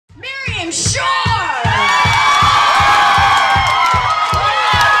Miriam Shor!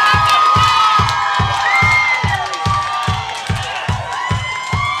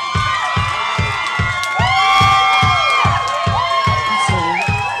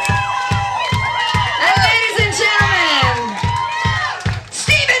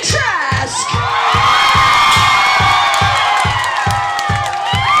 Stephen Trask!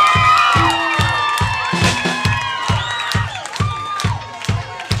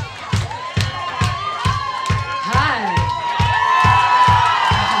 Hi!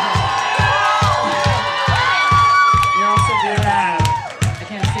 You're also very loud. I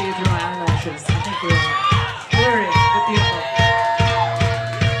can't see you through my eyelashes. I think you're blurry but beautiful.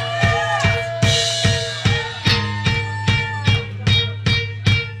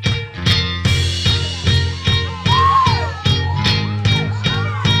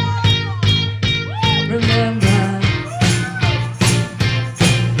 Remember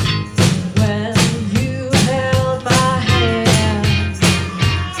when you held my hand?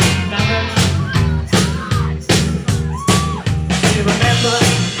 Remember? Do you remember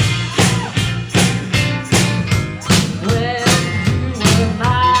when you were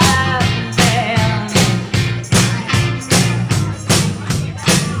my man?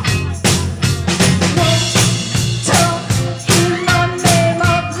 Won't talk in the name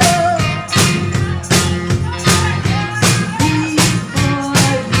of love.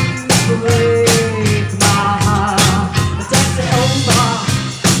 Break my heart, that's it over.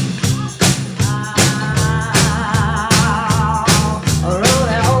 Roll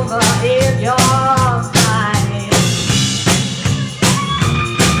it over in your mind.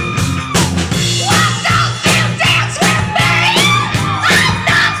 Why don't you dance with me? I'm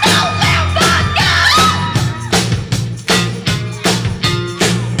not no limber girl.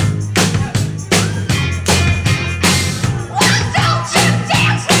 Why don't you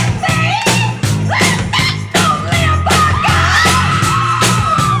dance with me? I'm not no limber girl.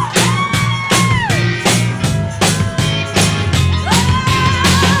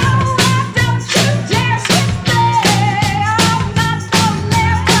 Why don't you dance with me? I'm not no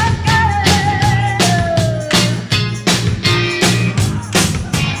limber girl.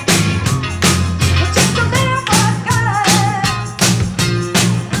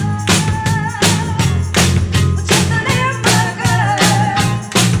 Just a limber girl. Just a limber girl.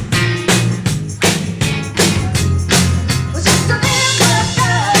 Just a limber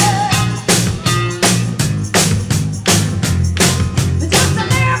girl. Just a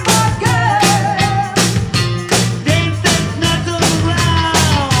limber girl. Think there's nothing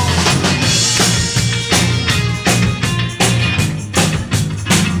wrong.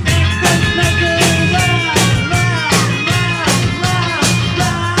 Think there's nothing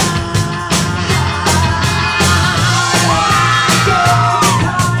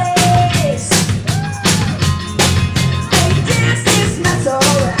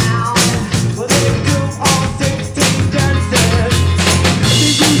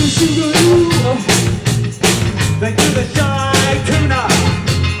They do the shy tuna.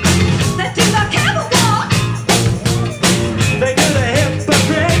 They do the camel walk. They do the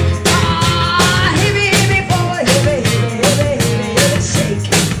hypocrite. Hippie, hippie, boy, hippie, hippie, hippie, hippie, hippie, shake.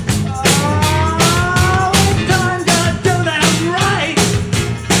 Oh, time to do them right.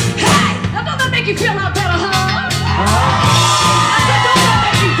 Hey, now don't that make you feel out